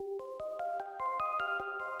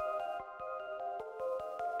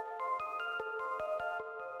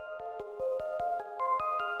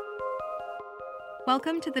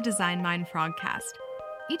Welcome to the Design Mind Frogcast.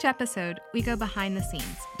 Each episode, we go behind the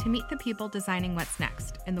scenes to meet the people designing what's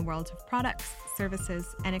next in the world of products,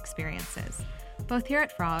 services, and experiences, both here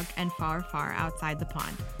at Frog and far, far outside the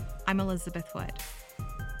pond. I'm Elizabeth Wood.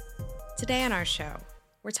 Today on our show,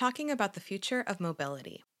 we're talking about the future of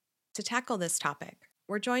mobility. To tackle this topic,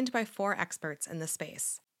 we're joined by four experts in the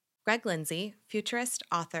space. Greg Lindsay, futurist,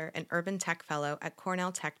 author, and urban tech fellow at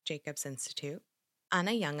Cornell Tech Jacobs Institute.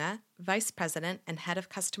 Anna Junge, vice president and head of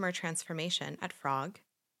customer transformation at Frog.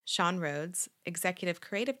 Sean Rhodes, executive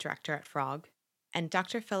creative director at Frog. And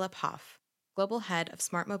Dr. Philip Hoff, global head of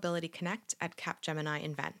Smart Mobility Connect at Capgemini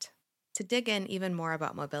Invent. To dig in even more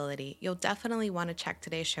about mobility, you'll definitely want to check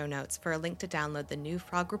today's show notes for a link to download the new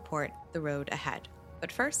Frog report, The Road Ahead.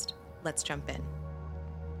 But first, let's jump in.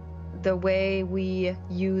 The way we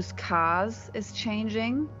use cars is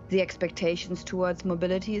changing. The expectations towards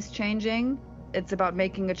mobility is changing. It's about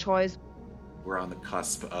making a choice. We're on the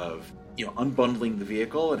cusp of, unbundling the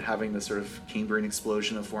vehicle and having this sort of Cambrian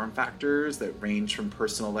explosion of form factors that range from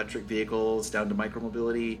personal electric vehicles down to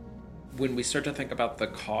micromobility. When we start to think about the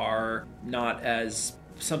car not as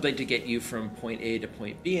something to get you from point A to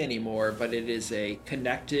point B anymore, but it is a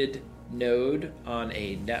connected node on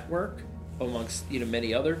a network amongst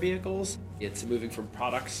many other vehicles, it's moving from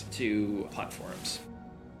products to platforms.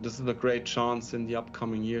 This is a great chance in the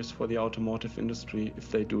upcoming years for the automotive industry if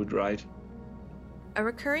they do it right. A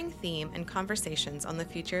recurring theme in conversations on the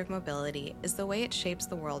future of mobility is the way it shapes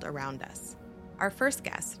the world around us. Our first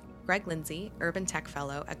guest, Greg Lindsay, urban tech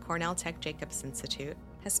fellow at Cornell Tech Jacobs Institute,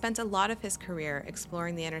 has spent a lot of his career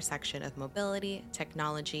exploring the intersection of mobility,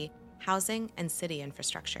 technology, housing, and city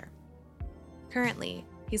infrastructure. Currently,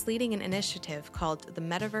 he's leading an initiative called the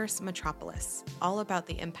Metaverse Metropolis, all about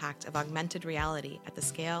the impact of augmented reality at the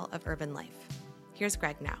scale of urban life. Here's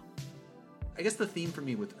Greg now. I guess the theme for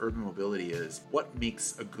me with urban mobility is what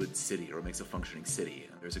makes a good city or what makes a functioning city.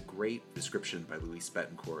 There's a great description by Luis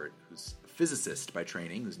Betancourt, who's a physicist by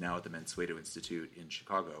training, who's now at the Mansueto Institute in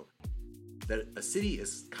Chicago, that a city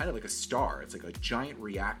is kind of like a star. It's like a giant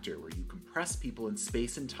reactor where you compress people in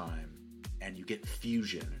space and time and you get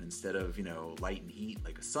fusion. And instead of, light and heat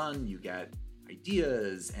like a sun, you get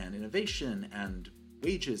ideas and innovation and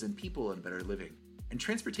wages and people and better living. And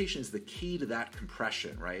transportation is the key to that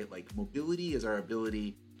compression, right? Like mobility is our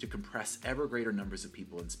ability to compress ever greater numbers of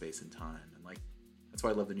people in space and time. And that's why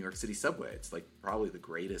I love the New York City subway. It's probably the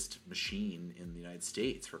greatest machine in the United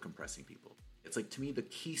States for compressing people. It's to me, the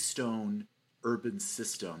keystone urban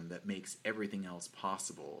system that makes everything else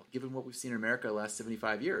possible, given what we've seen in America the last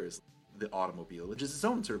 75 years. The automobile, which is its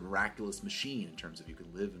own sort of miraculous machine in terms of you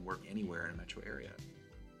can live and work anywhere in a metro area.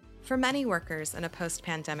 For many workers in a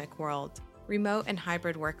post-pandemic world, remote and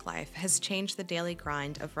hybrid work life has changed the daily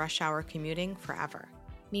grind of rush hour commuting forever.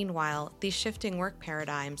 Meanwhile, these shifting work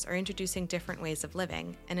paradigms are introducing different ways of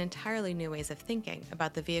living and entirely new ways of thinking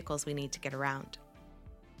about the vehicles we need to get around.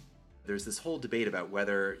 There's this whole debate about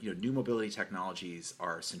whether new mobility technologies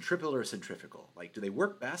are centripetal or centrifugal. Do they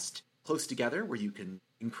work best close together where you can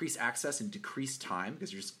increase access and decrease time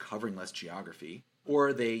because you're just covering less geography? Or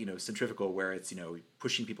are they, centrifugal where it's,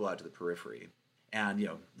 pushing people out to the periphery? And,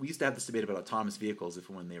 we used to have this debate about autonomous vehicles if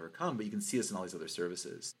and when they ever come, but you can see this in all these other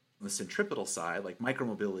services. On the centripetal side,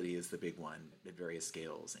 micromobility is the big one at various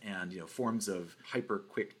scales and, forms of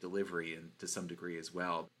hyper-quick delivery and to some degree as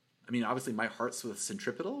well. I mean, obviously my heart's with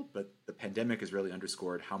centripetal, but the pandemic has really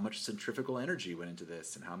underscored how much centrifugal energy went into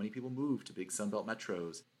this and how many people moved to big Sunbelt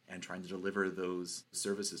metros and trying to deliver those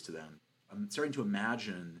services to them. I'm starting to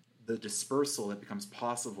imagine the dispersal that becomes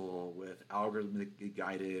possible with algorithmically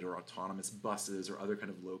guided or autonomous buses or other kind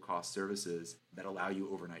of low-cost services that allow you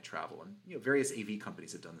overnight travel. And various AV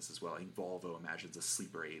companies have done this as well. I think Volvo imagines a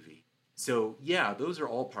sleeper AV. So yeah, those are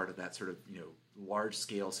all part of that sort of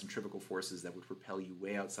large-scale centrifugal forces that would propel you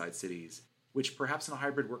way outside cities, which perhaps in a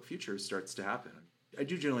hybrid work future starts to happen. I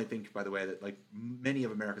do generally think, by the way, that many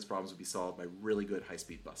of America's problems would be solved by really good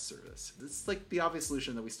high-speed bus service. It's the obvious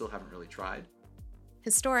solution that we still haven't really tried.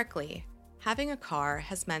 Historically, having a car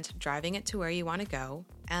has meant driving it to where you want to go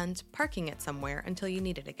and parking it somewhere until you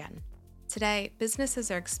need it again. Today, businesses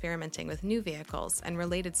are experimenting with new vehicles and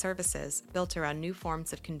related services built around new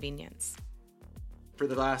forms of convenience. For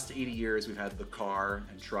the last 80 years, we've had the car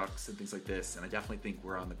and trucks and things like this, and I definitely think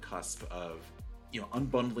we're on the cusp of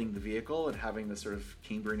unbundling the vehicle and having this sort of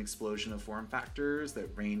Cambrian explosion of form factors that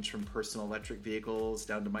range from personal electric vehicles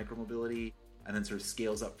down to micromobility, and then sort of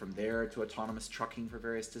scales up from there to autonomous trucking for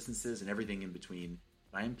various distances and everything in between.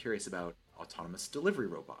 I am curious about autonomous delivery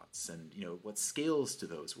robots and, what scales to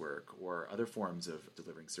those work or other forms of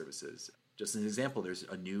delivering services. Just as an example, there's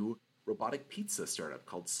a new robotic pizza startup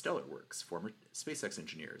called Stellarworks, former SpaceX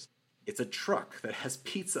engineers. It's a truck that has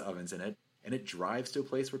pizza ovens in it, and it drives to a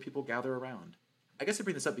place where people gather around. I guess I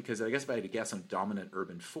bring this up because I guess if I had to guess on dominant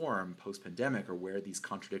urban form post-pandemic or where these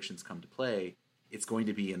contradictions come to play, it's going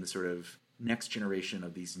to be in the sort of next generation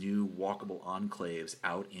of these new walkable enclaves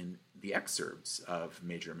out in the exurbs of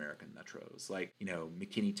major American metros, like,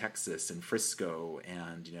 McKinney, Texas, and Frisco,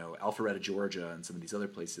 and, Alpharetta, Georgia, and some of these other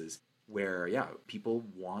places where, people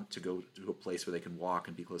want to go to a place where they can walk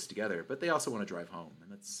and be close together, but they also want to drive home,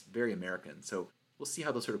 and that's very American. So we'll see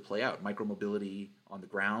how those sort of play out. Micromobility on the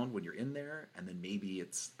ground when you're in there, and then maybe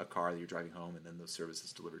it's a car that you're driving home, and then those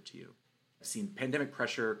services delivered to you. I've seen pandemic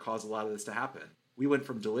pressure cause a lot of this to happen. We went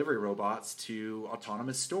from delivery robots to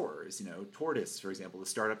autonomous stores. Tortoise, for example, the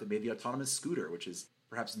startup that made the autonomous scooter, which is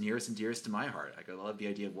perhaps nearest and dearest to my heart. I love the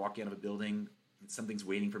idea of walking out of a building, something's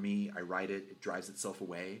waiting for me, I ride it, it drives itself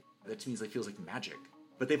away. That to me feels like magic.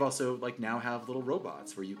 But they've also now have little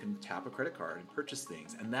robots where you can tap a credit card and purchase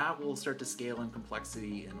things, and that will start to scale in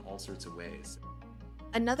complexity in all sorts of ways.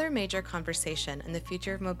 Another major conversation in the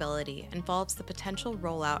future of mobility involves the potential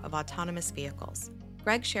rollout of autonomous vehicles.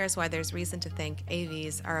 Greg shares why there's reason to think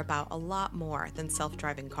AVs are about a lot more than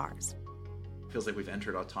self-driving cars. It feels like we've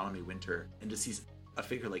entered autonomy winter, and to see a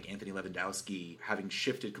figure like Anthony Lewandowski having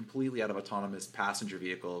shifted completely out of autonomous passenger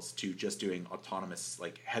vehicles to just doing autonomous,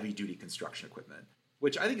 heavy-duty construction equipment,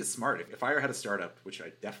 which I think is smart. If I had a startup, which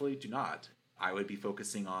I definitely do not, I would be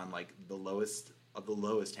focusing on the lowest of the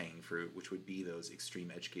lowest hanging fruit, which would be those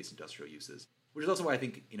extreme edge case industrial uses. Which is also why I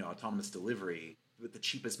think, autonomous delivery with the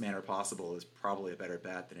cheapest manner possible is probably a better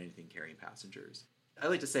bet than anything carrying passengers. I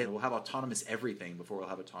like to say we'll have autonomous everything before we'll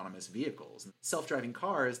have autonomous vehicles. Self-driving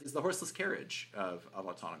cars is the horseless carriage of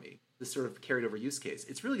autonomy, this sort of carried over use case.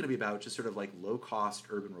 It's really going to be about just sort of low-cost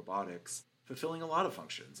urban robotics fulfilling a lot of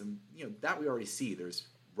functions. And, that we already see. There's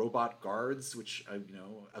robot guards, which,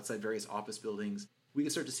 outside various office buildings. We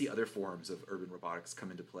can start to see other forms of urban robotics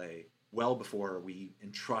come into play well before we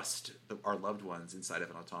entrust our loved ones inside of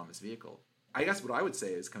an autonomous vehicle. I guess what I would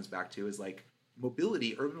say comes back to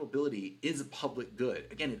mobility, urban mobility is a public good.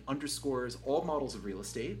 Again, it underscores all models of real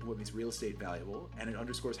estate, what makes real estate valuable, and it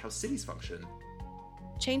underscores how cities function.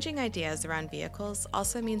 Changing ideas around vehicles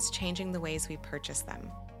also means changing the ways we purchase them.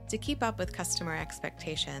 To keep up with customer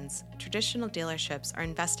expectations, traditional dealerships are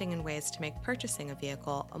investing in ways to make purchasing a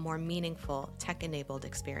vehicle a more meaningful, tech-enabled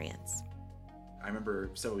experience. I remember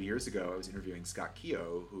several years ago, I was interviewing Scott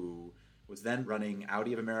Keogh, who was then running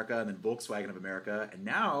Audi of America and then Volkswagen of America, and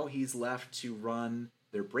now he's left to run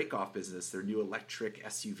their break-off business, their new electric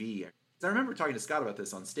SUV. So I remember talking to Scott about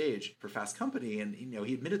this on stage for Fast Company, and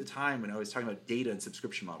he admitted the time when I was talking about data and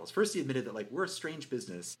subscription models. First, he admitted that we're a strange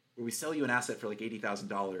business where we sell you an asset for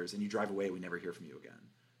 $80,000 and you drive away, we never hear from you again.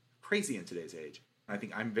 Crazy in today's age. I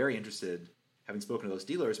think I'm very interested, having spoken to those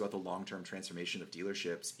dealers, about the long-term transformation of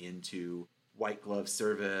dealerships into white glove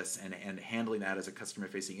service and handling that as a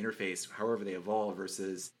customer-facing interface, however they evolve,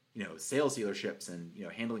 versus sales dealerships and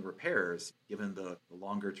handling repairs. Given the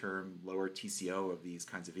longer-term, lower TCO of these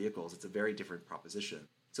kinds of vehicles, it's a very different proposition.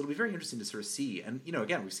 So it'll be very interesting to sort of see. And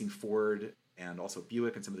again, we've seen Ford and also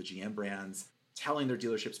Buick and some of the GM brands telling their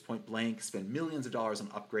dealerships point blank, spend millions of dollars on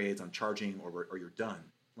upgrades, on charging, or you're done.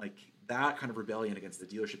 That kind of rebellion against the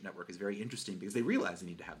dealership network is very interesting because they realize they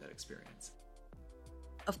need to have that experience.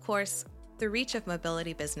 Of course, the reach of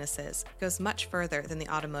mobility businesses goes much further than the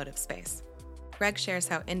automotive space. Greg shares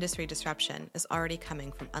how industry disruption is already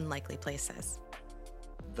coming from unlikely places.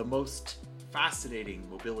 The most fascinating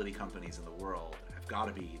mobility companies in the world have got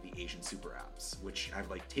to be the Asian super apps, which have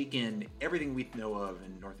taken everything we know of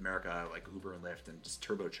in North America, like Uber and Lyft, and just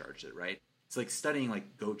turbocharged it, right? It's studying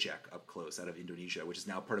Gojek up close out of Indonesia, which is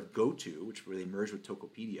now part of GoTo, where they merged with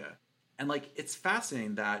Tokopedia. And it's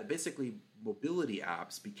fascinating that basically mobility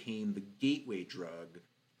apps became the gateway drug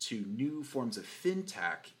to new forms of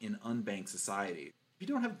fintech in unbanked society. If you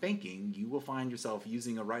don't have banking, you will find yourself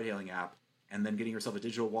using a ride-hailing app and then getting yourself a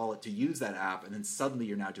digital wallet to use that app, and then suddenly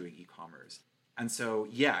you're now doing e-commerce. And so,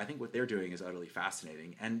 I think what they're doing is utterly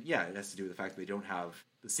fascinating. And it has to do with the fact that they don't have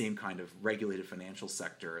the same kind of regulated financial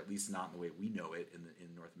sector, at least not in the way we know it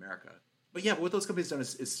in North America. But what those companies have done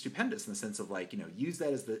is stupendous in the sense of use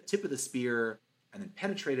that as the tip of the spear and then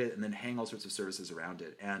penetrate it and then hang all sorts of services around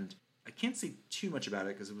it. And I can't say too much about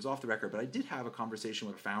it because it was off the record, but I did have a conversation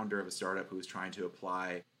with a founder of a startup who was trying to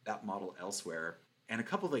apply that model elsewhere. And a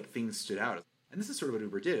couple of things stood out. And this is sort of what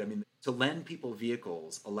Uber did. To lend people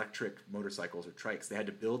vehicles, electric motorcycles or trikes, they had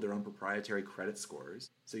to build their own proprietary credit scores.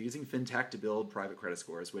 So using fintech to build private credit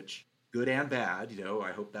scores, which good and bad,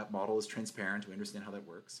 I hope that model is transparent. We understand how that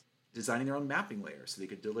works. Designing their own mapping layer so they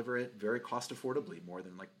could deliver it very cost affordably, more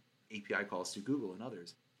than API calls to Google and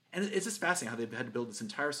others. And it's just fascinating how they've had to build this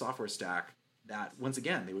entire software stack that, once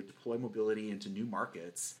again, they would deploy mobility into new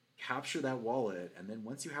markets, capture that wallet, and then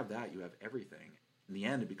once you have that, you have everything. In the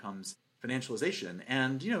end, it becomes financialization.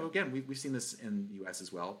 And, again, we've seen this in the US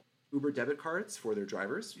as well. Uber debit cards for their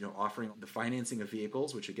drivers, offering the financing of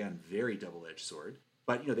vehicles, which, again, very double-edged sword.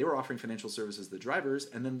 But, they were offering financial services to the drivers,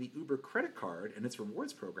 and then the Uber credit card and its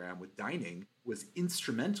rewards program with dining was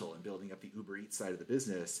instrumental in building up the Uber Eats side of the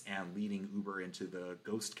business and leading Uber into the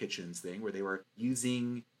ghost kitchens thing, where they were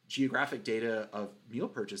using geographic data of meal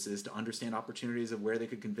purchases to understand opportunities of where they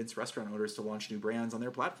could convince restaurant owners to launch new brands on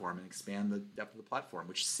their platform and expand the depth of the platform,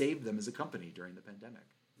 which saved them as a company during the pandemic.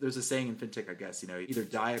 There's a saying in fintech, I guess, either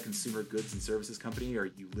die a consumer goods and services company or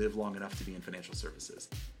you live long enough to be in financial services.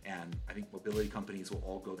 And I think mobility companies will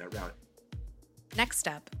all go that route. Next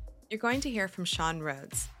up, you're going to hear from Sean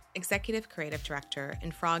Rhodes, Executive Creative Director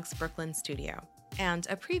in Frog's Brooklyn studio, and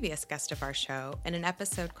a previous guest of our show in an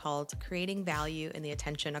episode called Creating Value in the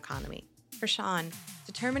Attention Economy. For Sean,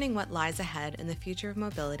 determining what lies ahead in the future of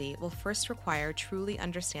mobility will first require truly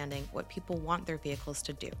understanding what people want their vehicles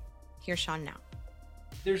to do. Here's Sean now.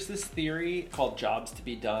 There's this theory called jobs to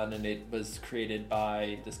be done, and it was created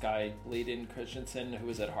by this guy, Clayton Christensen, who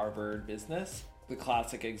was at Harvard Business. The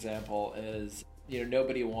classic example is,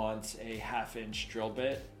 nobody wants a half-inch drill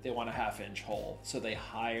bit. They want a half-inch hole. So they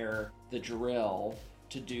hire the drill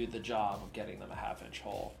to do the job of getting them a half-inch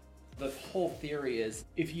hole. The whole theory is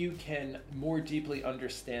if you can more deeply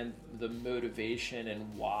understand the motivation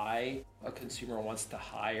and why a consumer wants to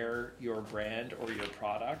hire your brand or your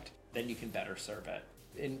product, then you can better serve it.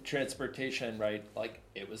 In transportation, right, like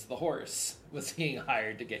it was the horse was being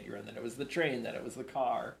hired to get you in, then it was the train, then it was the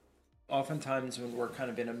car. Oftentimes when we're kind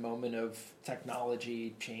of in a moment of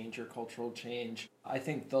technology change or cultural change, I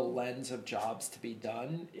think the lens of jobs to be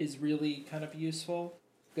done is really kind of useful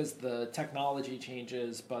because the technology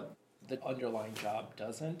changes, but the underlying job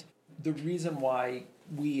doesn't. The reason why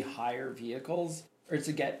we hire vehicles is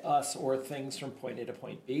to get us or things from point A to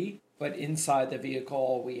point B. But inside the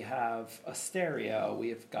vehicle, we have a stereo.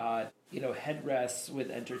 We've got, headrests with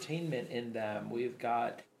entertainment in them. We've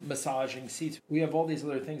got massaging seats. We have all these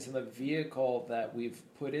other things in the vehicle that we've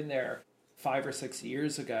put in there 5 or 6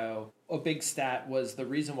 years ago. A big stat was the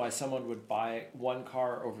reason why someone would buy one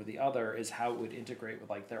car over the other is how it would integrate with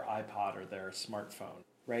like their iPod or their smartphone.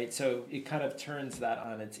 Right. So it kind of turns that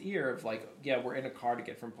on its ear of like, yeah, we're in a car to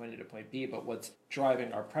get from point A to point B, but what's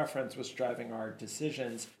driving our preference, what's driving our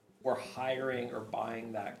decisions, we're hiring or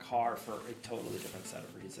buying that car for a totally different set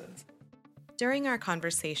of reasons. During our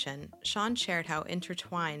conversation, Sean shared how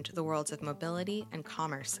intertwined the worlds of mobility and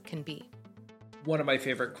commerce can be. One of my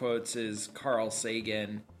favorite quotes is Carl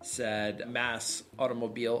Sagan said, mass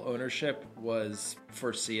automobile ownership was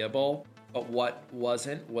foreseeable, but what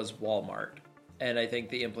wasn't was Walmart. And I think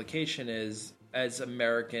the implication is, as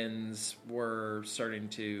Americans were starting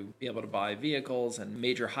to be able to buy vehicles and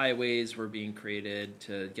major highways were being created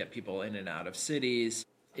to get people in and out of cities,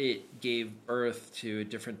 it gave birth to a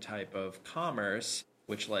different type of commerce,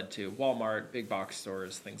 which led to Walmart, big box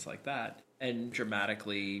stores, things like that, and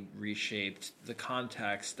dramatically reshaped the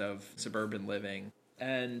context of suburban living.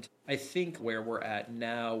 And I think where we're at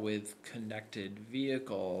now with connected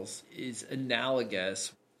vehicles is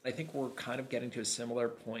analogous. I think we're kind of getting to a similar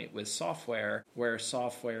point with software, where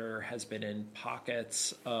software has been in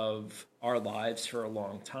pockets of our lives for a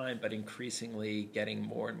long time, but increasingly getting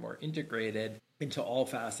more and more integrated into all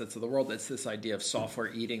facets of the world. It's this idea of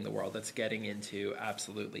software eating the world that's getting into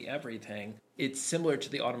absolutely everything. It's similar to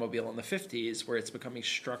the automobile in the 50s, where it's becoming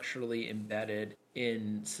structurally embedded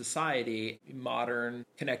in society. Modern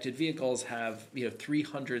connected vehicles have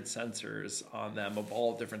 300 sensors on them of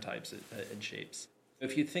all different types and shapes.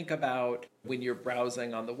 If you think about when you're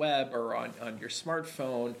browsing on the web or on your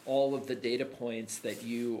smartphone, all of the data points that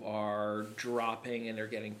you are dropping and are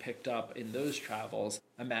getting picked up in those travels,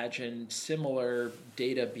 imagine similar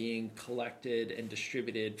data being collected and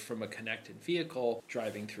distributed from a connected vehicle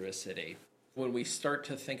driving through a city. When we start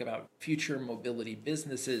to think about future mobility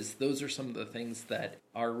businesses, those are some of the things that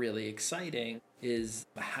are really exciting, is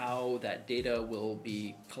how that data will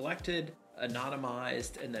be collected,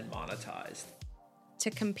 anonymized, and then monetized. To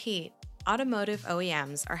compete, automotive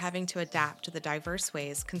OEMs are having to adapt to the diverse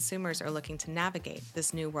ways consumers are looking to navigate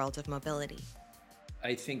this new world of mobility.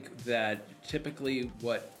 I think that typically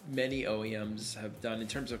what many OEMs have done in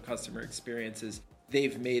terms of customer experiences,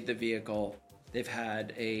 they've made the vehicle, they've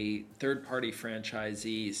had a third-party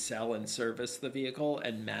franchisee sell and service the vehicle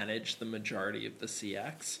and manage the majority of the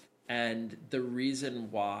CX. And the reason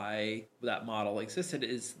why that model existed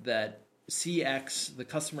is that CX, the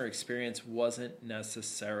customer experience, wasn't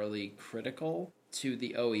necessarily critical to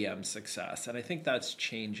the OEM success. And I think that's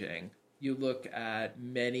changing. You look at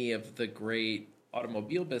many of the great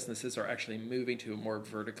automobile businesses are actually moving to a more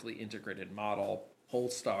vertically integrated model.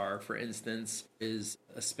 Polestar, for instance, is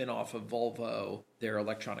a spin-off of Volvo, their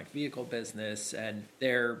electronic vehicle business, and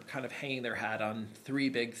they're kind of hanging their hat on three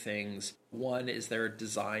big things. One is their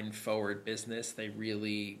design-forward business. They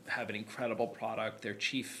really have an incredible product. Their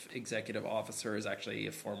chief executive officer is actually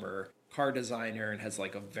a former car designer and has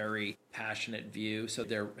like a very passionate view. So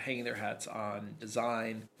they're hanging their hats on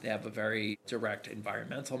design. They have a very direct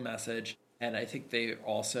environmental message. And I think they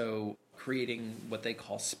also creating what they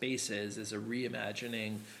call spaces is a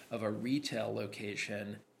reimagining of a retail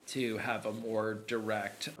location to have a more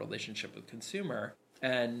direct relationship with consumer.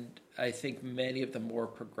 And I think many of the more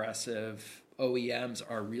progressive OEMs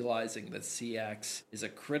are realizing that CX is a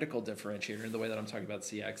critical differentiator. And the way that I'm talking about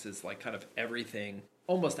CX is like kind of everything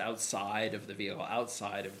almost outside of the vehicle,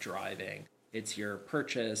 outside of driving. It's your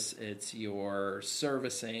purchase, it's your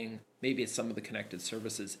servicing, maybe it's some of the connected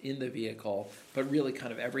services in the vehicle, but really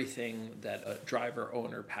kind of everything that a driver,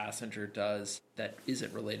 owner, passenger does that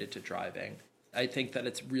isn't related to driving. I think that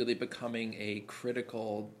it's really becoming a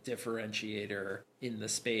critical differentiator in the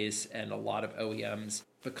space, and a lot of OEMs,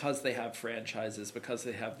 because they have franchises, because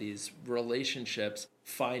they have these relationships,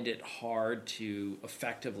 find it hard to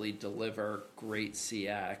effectively deliver great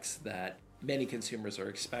CX that many consumers are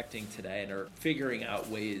expecting today and are figuring out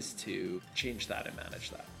ways to change that and manage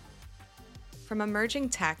that. From emerging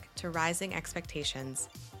tech to rising expectations,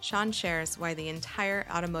 Sean shares why the entire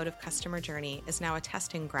automotive customer journey is now a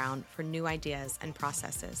testing ground for new ideas and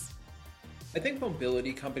processes. I think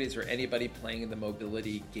mobility companies or anybody playing in the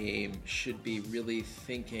mobility game should be really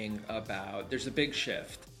thinking about, there's a big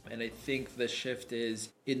shift. And I think the shift is,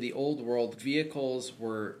 in the old world, vehicles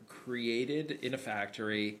were created in a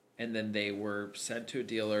factory and then they were sent to a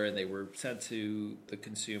dealer and they were sent to the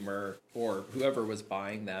consumer or whoever was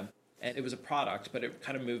buying them. And it was a product, but it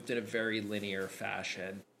kind of moved in a very linear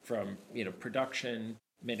fashion from, production,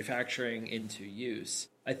 manufacturing into use.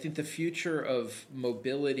 I think the future of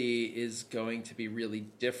mobility is going to be really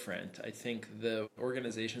different. I think the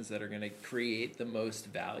organizations that are going to create the most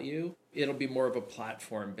value, it'll be more of a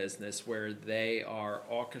platform business where they are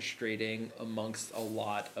orchestrating amongst a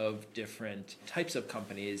lot of different types of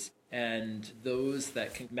companies, and those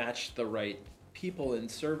that can match the right people and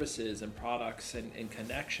services and products and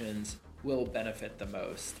connections will benefit the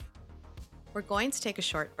most. We're going to take a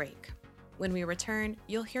short break. When we return,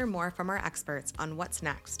 you'll hear more from our experts on what's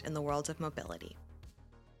next in the world of mobility.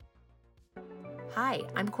 Hi,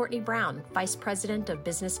 I'm Courtney Brown, Vice President of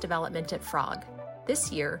Business Development at Frog.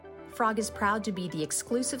 This year, Frog is proud to be the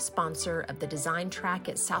exclusive sponsor of the Design Track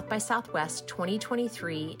at South by Southwest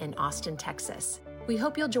 2023 in Austin, Texas. We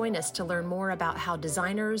hope you'll join us to learn more about how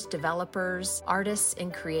designers, developers, artists,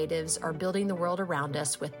 and creatives are building the world around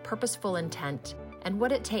us with purposeful intent and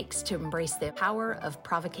what it takes to embrace the power of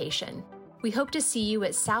provocation. We hope to see you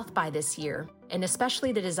at South by this year, and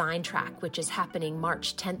especially the Design Track, which is happening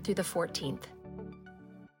March 10th through the 14th.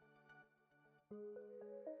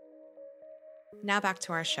 Now back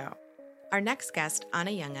to our show. Our next guest, Anna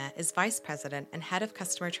Junge, is Vice President and Head of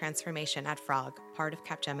Customer Transformation at Frog, part of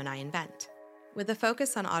Capgemini Invent. With a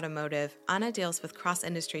focus on automotive, Anna deals with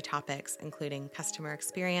cross-industry topics, including customer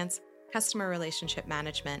experience, customer relationship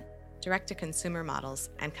management, direct-to-consumer models,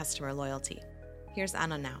 and customer loyalty. Here's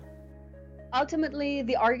Anna now. Ultimately,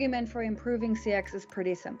 the argument for improving CX is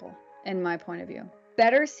pretty simple, in my point of view.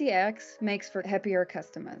 Better CX makes for happier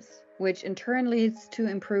customers, which in turn leads to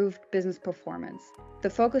improved business performance. The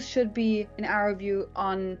focus should be, in our view,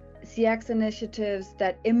 on CX initiatives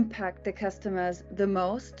that impact the customers the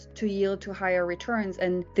most to yield to higher returns,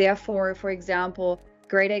 and therefore, for example,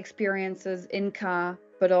 greater experiences in car,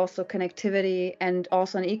 but also connectivity and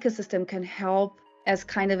also an ecosystem can help as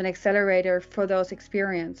kind of an accelerator for those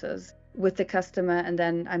experiences with the customer, and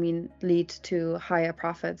then, lead to higher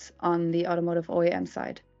profits on the automotive OEM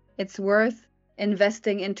side. It's worth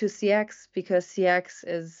investing into CX because CX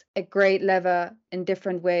is a great lever in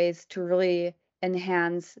different ways to really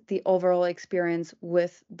enhance the overall experience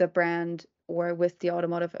with the brand or with the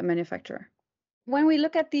automotive manufacturer. When we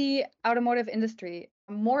look at the automotive industry,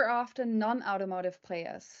 more often non-automotive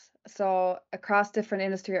players, so across different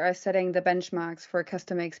industry, are setting the benchmarks for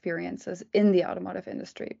customer experiences in the automotive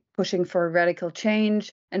industry, pushing for radical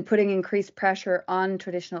change and putting increased pressure on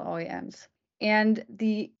traditional OEMs. And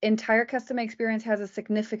the entire customer experience has a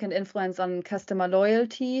significant influence on customer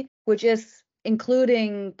loyalty, which is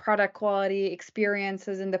including product quality,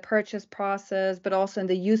 experiences in the purchase process, but also in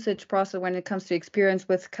the usage process when it comes to experience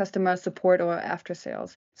with customer support or after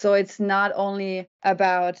sales. So it's not only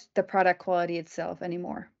about the product quality itself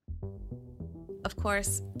anymore. Of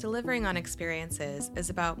course, delivering on experiences is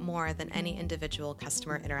about more than any individual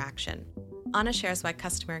customer interaction. Anna shares why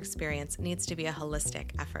customer experience needs to be a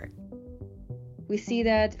holistic effort. We see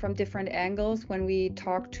that from different angles when we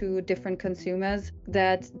talk to different consumers,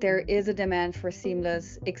 that there is a demand for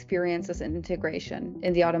seamless experiences and integration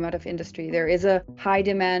in the automotive industry. There is a high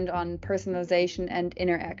demand on personalization and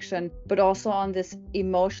interaction, but also on this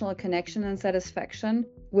emotional connection and satisfaction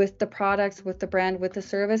with the products, with the brand, with the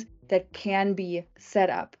service that can be set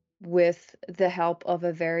up with the help of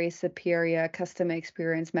a very superior customer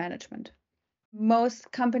experience management.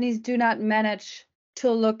 Most companies do not manage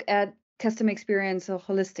to look at customer experience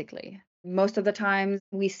holistically. Most of the time,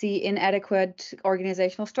 we see inadequate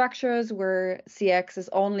organizational structures where CX is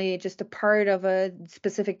only just a part of a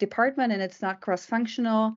specific department and it's not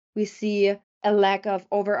cross-functional. We see a lack of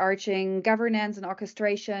overarching governance and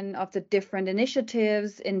orchestration of the different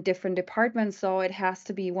initiatives in different departments. So it has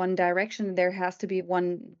to be one direction. There has to be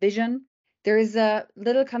one vision. There is a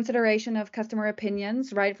little consideration of customer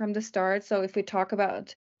opinions right from the start. So if we talk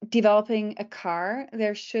about developing a car,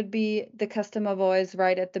 there should be the customer voice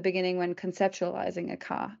right at the beginning when conceptualizing a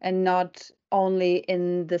car, and not only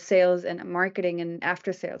in the sales and marketing and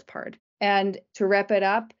after sales part. And to wrap it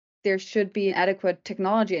up, there should be adequate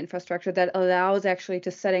technology infrastructure that allows actually to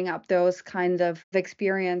setting up those kinds of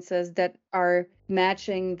experiences that are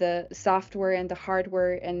matching the software and the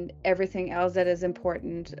hardware and everything else that is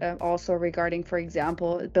important, also regarding, for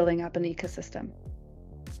example, building up an ecosystem.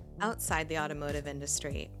 Outside the automotive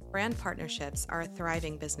industry, brand partnerships are a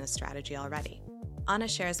thriving business strategy already. Anna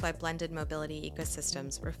shares why blended mobility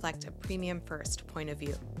ecosystems reflect a premium-first point of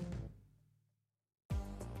view.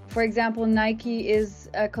 For example, Nike is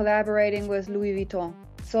collaborating with Louis Vuitton.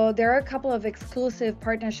 So there are a couple of exclusive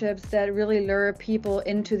partnerships that really lure people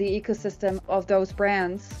into the ecosystem of those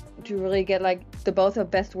brands to really get like the both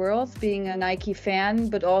of best worlds, being a Nike fan,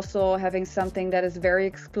 but also having something that is very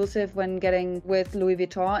exclusive when getting with Louis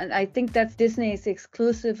Vuitton. And I think that Disney is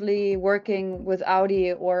exclusively working with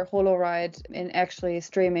Audi or HoloRide in actually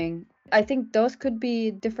streaming. I think those could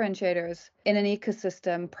be differentiators in an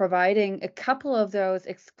ecosystem, providing a couple of those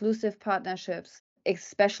exclusive partnerships,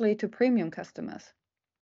 especially to premium customers.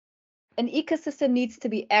 An ecosystem needs to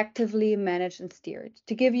be actively managed and steered.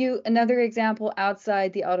 To give you another example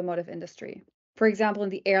outside the automotive industry, for example, in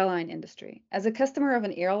the airline industry, as a customer of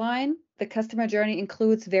an airline, the customer journey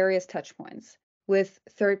includes various touch points with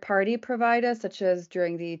third-party providers, such as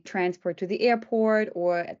during the transport to the airport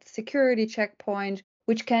or at the security checkpoint,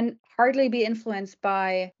 which can hardly be influenced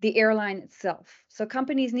by the airline itself. So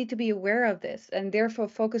companies need to be aware of this and therefore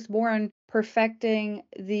focus more on perfecting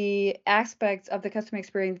the aspects of the customer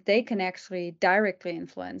experience they can actually directly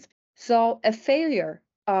influence. So a failure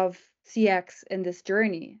of CX in this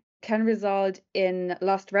journey can result in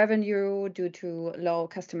lost revenue due to low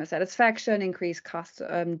customer satisfaction, increased costs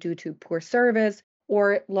due to poor service,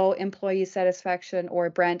 or low employee satisfaction or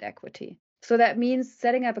brand equity. So that means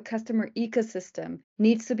setting up a customer ecosystem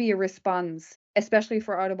needs to be a response, especially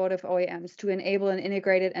for automotive OEMs, to enable an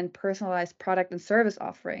integrated and personalized product and service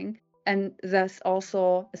offering, and thus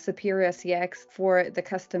also a superior CX for the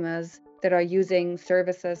customers that are using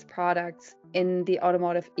services, products in the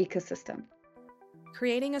automotive ecosystem.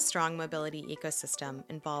 Creating a strong mobility ecosystem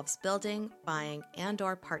involves building, buying,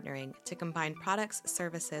 and/or partnering to combine products,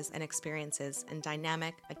 services, and experiences in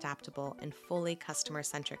dynamic, adaptable, and fully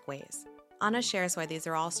customer-centric ways. Anna shares why these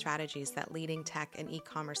are all strategies that leading tech and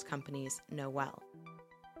e-commerce companies know well.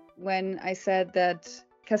 When I said that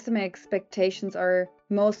customer expectations are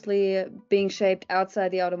mostly being shaped outside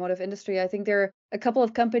the automotive industry, I think there are a couple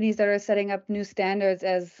of companies that are setting up new standards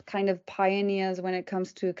as kind of pioneers when it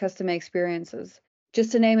comes to customer experiences.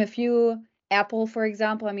 Just to name a few, Apple, for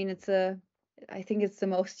example, I think it's the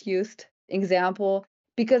most used example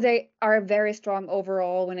because they are very strong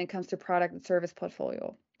overall when it comes to product and service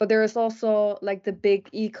portfolio. But there is also like the big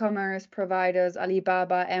e-commerce providers,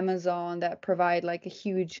 Alibaba, Amazon, that provide like a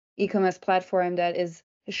huge e-commerce platform that is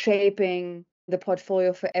shaping the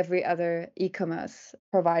portfolio for every other e-commerce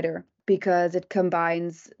provider because it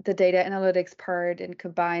combines the data analytics part and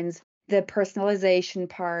combines the personalization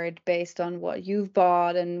part based on what you've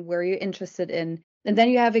bought and where you're interested in. And then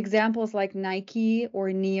you have examples like Nike or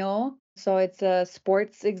NIO. So it's a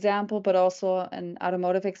sports example, but also an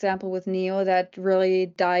automotive example with NIO that really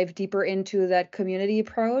dive deeper into that community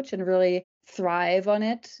approach and really thrive on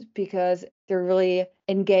it because they're really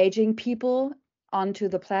engaging people onto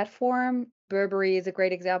the platform, Burberry is a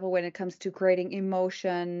great example when it comes to creating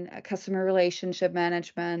emotion, customer relationship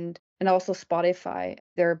management, and also Spotify.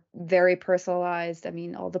 They're very personalized. I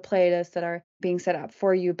mean, all the playlists that are being set up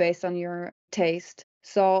for you based on your taste.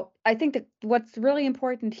 So I think that what's really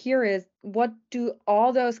important here is, what do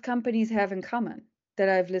all those companies have in common that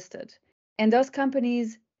I've listed? And those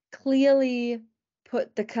companies clearly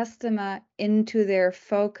put the customer into their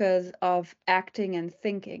focus of acting and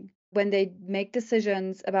thinking. When they make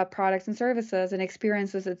decisions about products and services and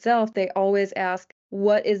experiences itself, they always ask,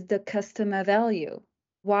 what is the customer value?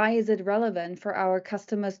 Why is it relevant for our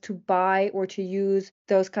customers to buy or to use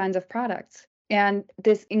those kinds of products? And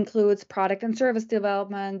this includes product and service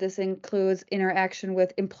development. This includes interaction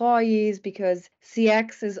with employees, because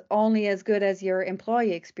CX is only as good as your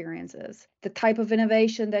employee experiences, the type of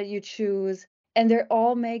innovation that you choose. And they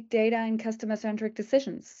all make data and customer-centric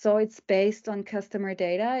decisions. So it's based on customer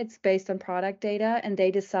data, it's based on product data, and they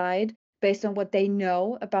decide based on what they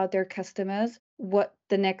know about their customers what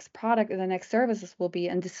the next product or the next services will be.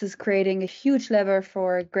 And this is creating a huge lever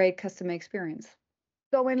for great customer experience.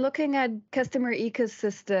 So when looking at customer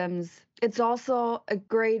ecosystems, it's also a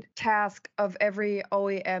great task of every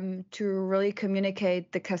OEM to really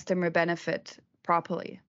communicate the customer benefit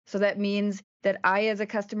properly. So that means that I, as a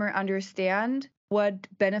customer, understand what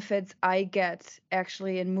benefits I get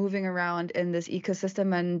actually in moving around in this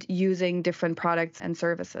ecosystem and using different products and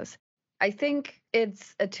services. I think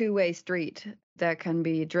it's a two-way street that can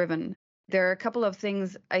be driven. There are a couple of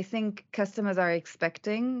things I think customers are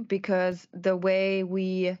expecting, because the way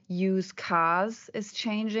we use cars is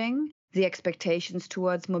changing. The expectations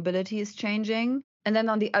towards mobility is changing. And then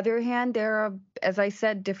on the other hand, there are, as I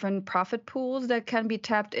said, different profit pools that can be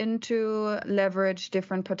tapped into, leverage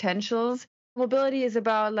different potentials. Mobility is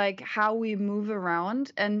about like how we move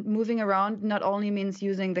around, and moving around not only means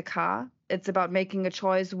using the car. It's about making a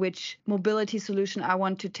choice which mobility solution I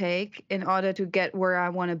want to take in order to get where I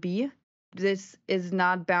want to be. This is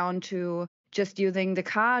not bound to just using the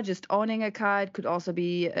car, just owning a car. It could also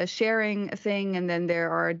be a sharing thing, and then there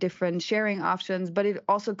are different sharing options, but it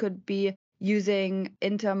also could be using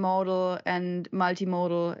intermodal and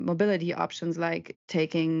multimodal mobility options, like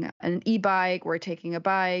taking an e-bike or taking a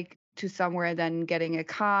bike to somewhere, then getting a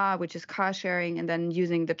car, which is car sharing, and then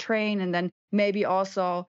using the train, and then maybe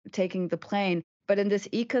also taking the plane. But in this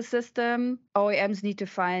ecosystem, OEMs need to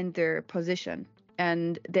find their position,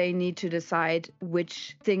 and they need to decide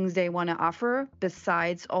which things they want to offer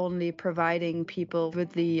besides only providing people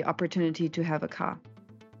with the opportunity to have a car.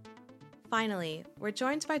 Finally, we're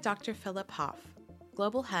joined by Dr. Philipp Hoff,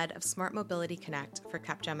 Global Head of Smart Mobility Connect for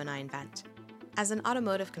Capgemini Invent. As an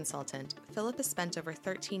automotive consultant, Philipp has spent over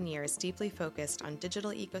 13 years deeply focused on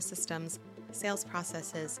digital ecosystems, sales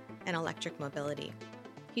processes, and electric mobility.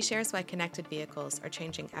 He shares why connected vehicles are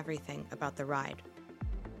changing everything about the ride.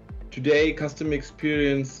 Today, customer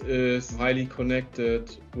experience is highly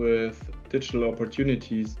connected with digital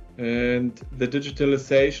opportunities, and the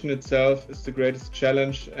digitalization itself is the greatest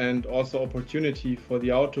challenge and also opportunity for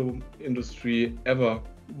the auto industry ever.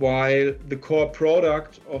 While the core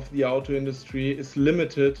product of the auto industry is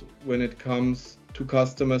limited when it comes to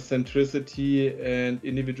customer centricity and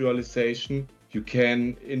individualization, you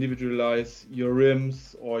can individualize your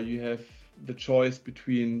rims, or you have the choice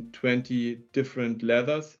between 20 different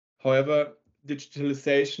leathers. However,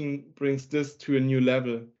 digitalization brings this to a new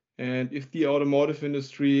level. And if the automotive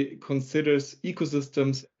industry considers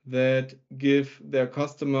ecosystems that give their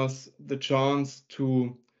customers the chance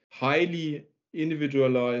to highly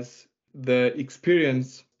individualize the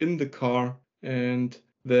experience in the car, and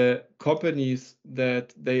the companies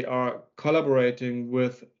that they are collaborating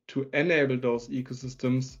with to enable those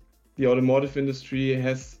ecosystems, the automotive industry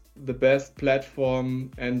has the best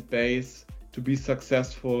platform and base to be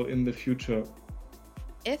successful in the future.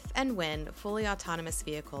 If and when fully autonomous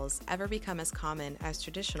vehicles ever become as common as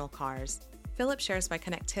traditional cars, Philipp shares why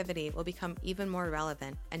connectivity will become even more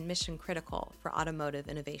relevant and mission critical for automotive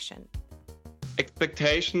innovation.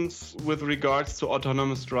 Expectations with regards to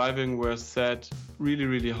autonomous driving were set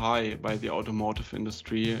really high by the automotive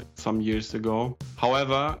industry some years ago.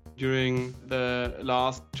 However, during the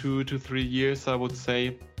last 2 to 3 years, I would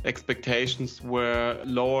say, expectations were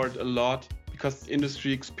lowered a lot, because the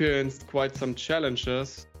industry experienced quite some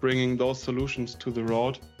challenges bringing those solutions to the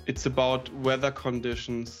road. It's about weather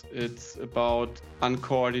conditions, it's about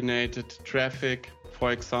uncoordinated traffic.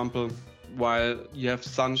 For example, while you have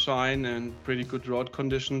sunshine and pretty good road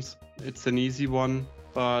conditions, it's an easy one.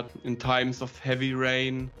 But in times of heavy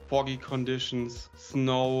rain, foggy conditions,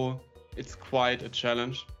 snow, it's quite a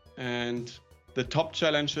challenge. And the top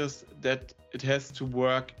challenge is that it has to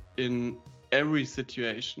work in every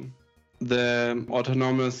situation. the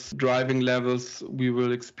autonomous driving levels we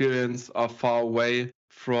will experience are far away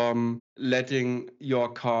from letting your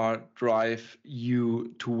car drive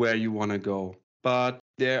you to where you want to go. But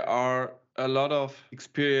there are a lot of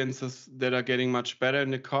experiences that are getting much better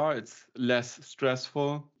in the car. It's less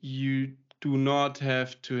stressful. You do not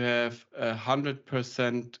have to have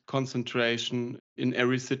 100% concentration in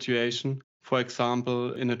every situation. For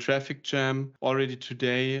example, in a traffic jam, already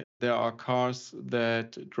today, there are cars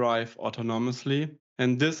that drive autonomously.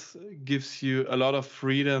 And this gives you a lot of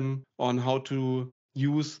freedom on how to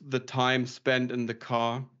use the time spent in the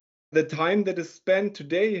car. The time that is spent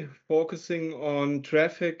today focusing on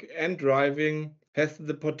traffic and driving has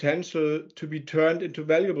the potential to be turned into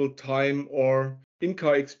valuable time or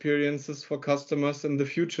in-car experiences for customers in the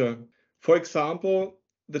future. For example,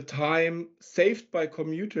 the time saved by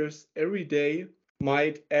commuters every day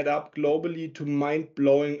might add up globally to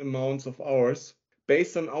mind-blowing amounts of hours.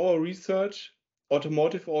 Based on our research,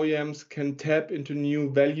 automotive OEMs can tap into new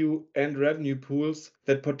value and revenue pools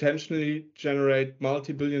that potentially generate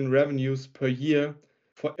multi-billion revenues per year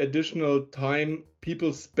for additional time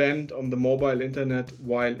people spend on the mobile internet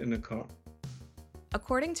while in a car.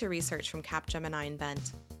 According to research from Capgemini and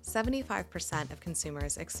Bent, 75% of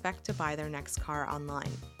consumers expect to buy their next car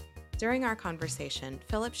online. During our conversation,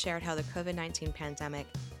 Philip shared how the COVID-19 pandemic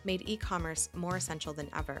made e-commerce more essential than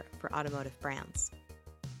ever for automotive brands.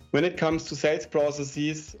 When it comes to sales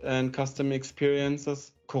processes and customer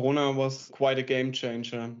experiences, Corona was quite a game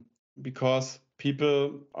changer because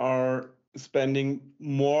people are spending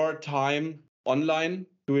more time online,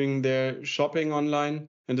 doing their shopping online.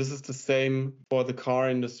 And this is the same for the car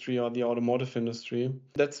industry or the automotive industry.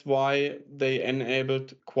 That's why they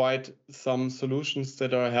enabled quite some solutions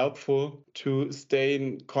that are helpful to stay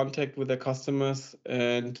in contact with their customers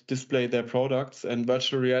and display their products. And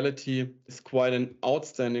virtual reality is quite an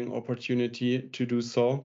outstanding opportunity to do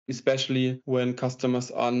so, especially when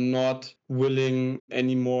customers are not willing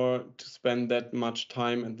anymore to spend that much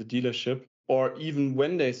time at the dealership. Or even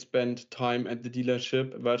when they spend time at the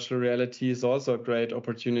dealership, virtual reality is also a great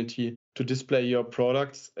opportunity to display your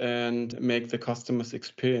products and make the customers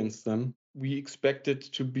experience them. We expect it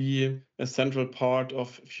to be a central part of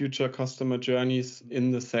future customer journeys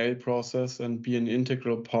in the sale process and be an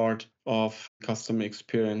integral part of customer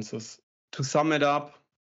experiences. To sum it up,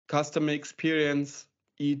 customer experience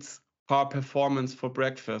eats car performance for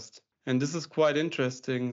breakfast. And this is quite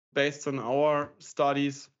interesting. Based on our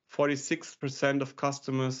studies, 46% of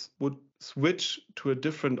customers would switch to a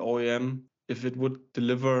different OEM if it would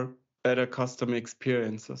deliver better customer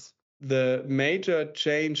experiences. The major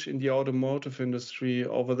change in the automotive industry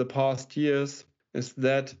over the past years is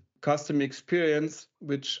that customer experience,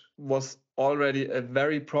 which was already a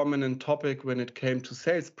very prominent topic when it came to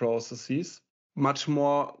sales processes, much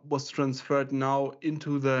more was transferred now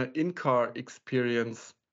into the in-car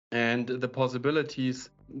experience and the possibilities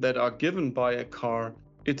that are given by a car.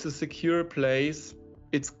 It's a secure place.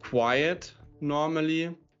 It's quiet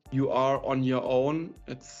normally. You are on your own.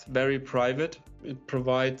 It's very private. It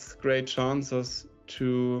provides great chances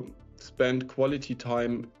to spend quality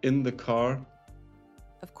time in the car.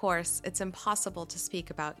 Of course, it's impossible to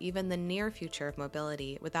speak about even the near future of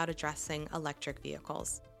mobility without addressing electric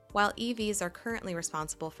vehicles. While EVs are currently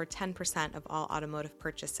responsible for 10% of all automotive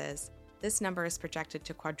purchases, this number is projected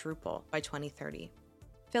to quadruple by 2030.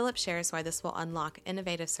 Philip shares why this will unlock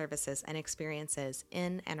innovative services and experiences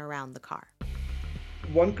in and around the car.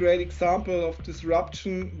 One great example of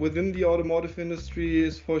disruption within the automotive industry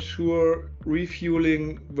is for sure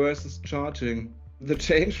refueling versus charging. The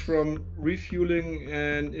change from refueling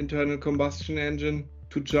an internal combustion engine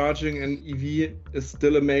to charging an EV is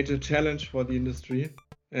still a major challenge for the industry.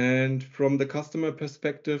 And from the customer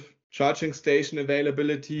perspective, charging station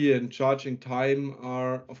availability and charging time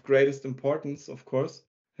are of greatest importance, of course.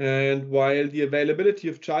 And while the availability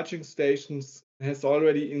of charging stations has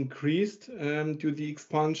already increased due to the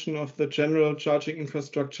expansion of the general charging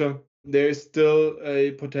infrastructure, there is still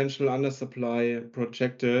a potential undersupply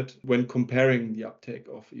projected when comparing the uptake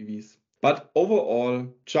of EVs. But overall,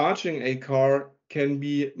 charging a car can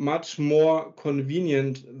be much more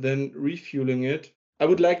convenient than refueling it. I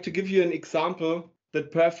would like to give you an example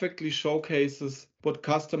that perfectly showcases what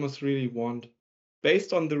customers really want.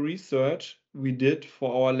 Based on the research we did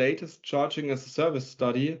for our latest Charging as a Service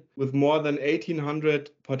study with more than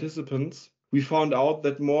 1,800 participants, we found out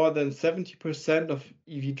that more than 70% of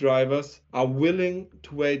EV drivers are willing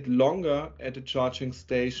to wait longer at a charging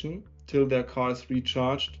station till their car is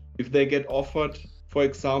recharged if they get offered, for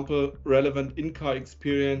example, relevant in-car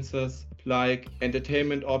experiences like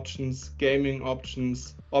entertainment options, gaming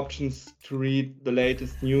options, options to read the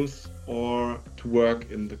latest news or to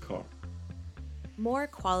work in the car. More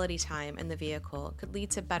quality time in the vehicle could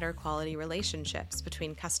lead to better quality relationships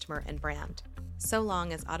between customer and brand, so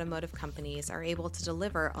long as automotive companies are able to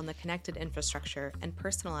deliver on the connected infrastructure and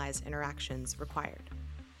personalized interactions required.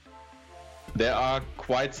 There are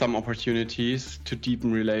quite some opportunities to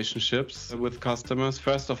deepen relationships with customers,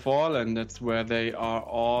 first of all, and that's where they are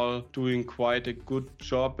all doing quite a good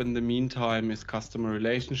job in the meantime, is customer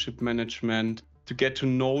relationship management, to get to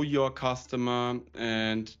know your customer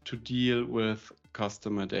and to deal with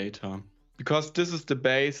customer data. Because this is the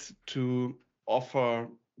base to offer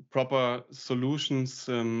proper solutions,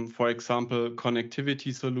 for example,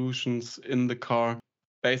 connectivity solutions in the car.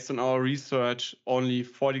 Based on our research, only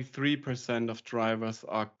 43% of drivers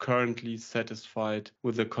are currently satisfied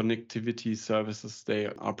with the connectivity services they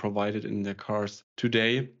are provided in their cars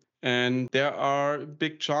today. And there are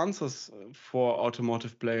big chances for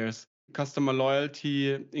automotive players. Customer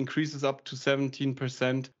loyalty increases up to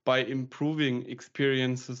 17% by improving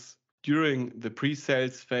experiences during the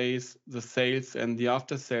pre-sales phase, the sales and the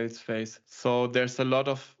after-sales phase. So there's a lot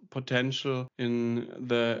of potential in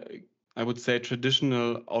the, I would say,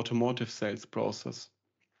 traditional automotive sales process.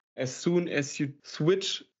 As soon as you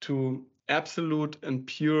switch to absolute and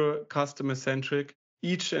pure customer-centric,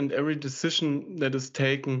 each and every decision that is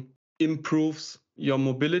taken improves your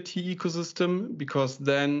mobility ecosystem, because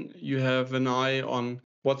then you have an eye on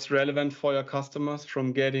what's relevant for your customers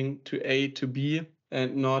from getting to A to B,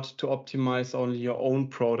 and not to optimize only your own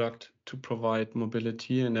product to provide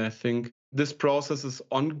mobility. And I think this process is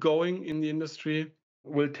ongoing in the industry,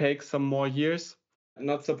 will take some more years.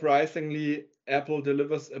 Not surprisingly, Apple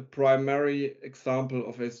delivers a primary example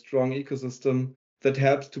of a strong ecosystem that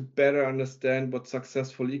helps to better understand what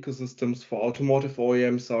successful ecosystems for automotive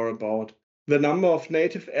OEMs are about. The number of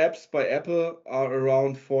native apps by Apple are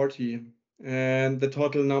around 40, and the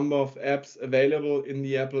total number of apps available in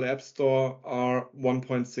the Apple App Store are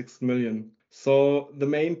 1.6 million. So the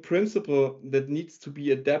main principle that needs to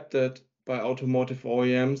be adapted by automotive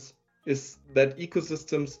OEMs is that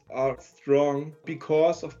ecosystems are strong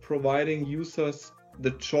because of providing users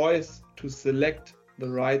the choice to select the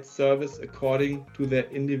right service according to their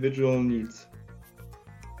individual needs.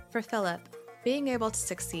 For Philip, being able to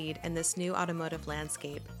succeed in this new automotive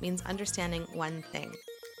landscape means understanding one thing.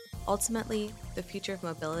 Ultimately, the future of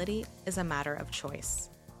mobility is a matter of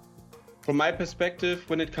choice. From my perspective,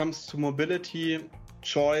 when it comes to mobility,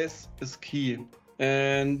 choice is key.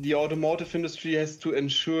 And the automotive industry has to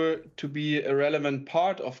ensure to be a relevant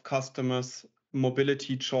part of customers'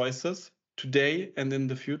 mobility choices today and in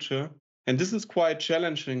the future. And this is quite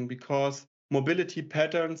challenging because mobility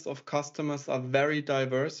patterns of customers are very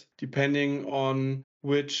diverse, depending on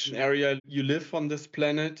which area you live on this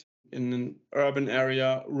planet, in an urban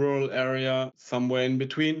area, rural area, somewhere in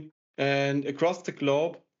between. And across the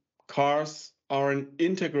globe, cars are an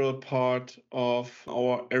integral part of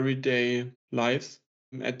our everyday lives.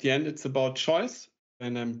 At the end, it's about choice.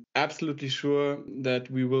 And I'm absolutely sure that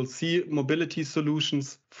we will see mobility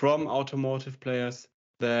solutions from automotive players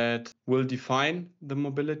that will define the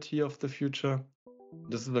mobility of the future.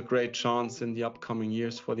 This is a great chance in the upcoming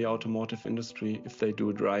years for the automotive industry if they do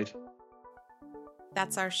it right.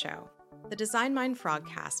 That's our show. The Design Mind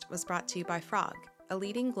Frogcast was brought to you by Frog, a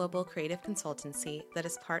leading global creative consultancy that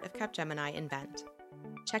is part of Capgemini Invent.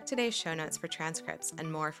 Check today's show notes for transcripts and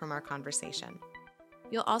more from our conversation.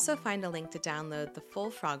 You'll also find a link to download the full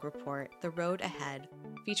Frog report, The Road Ahead,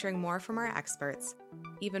 featuring more from our experts,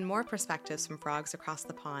 even more perspectives from frogs across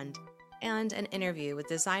the pond, and an interview with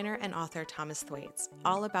designer and author Thomas Thwaites,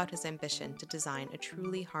 all about his ambition to design a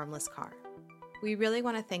truly harmless car. We really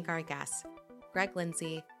want to thank our guests, Greg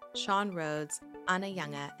Lindsay, Sean Rhodes, Anna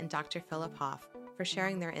Junge, and Dr. Philip Hoff, for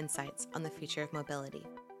sharing their insights on the future of mobility.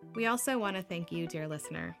 We also want to thank you, dear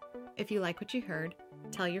listener. If you like what you heard,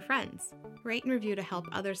 tell your friends, rate and review to help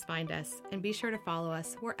others find us, and be sure to follow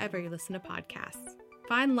us wherever you listen to podcasts.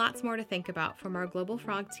 Find lots more to think about from our Global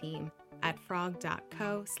Frog team at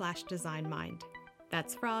frog.co/designmind.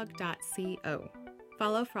 That's frog.co.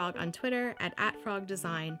 Follow Frog on Twitter at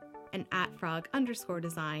 @frogdesign and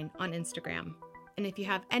 @frog_design on Instagram. And if you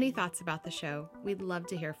have any thoughts about the show, we'd love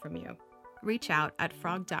to hear from you. Reach out at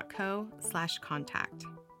frog.co/contact.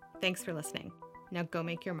 Thanks for listening. Now go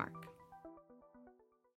make your mark.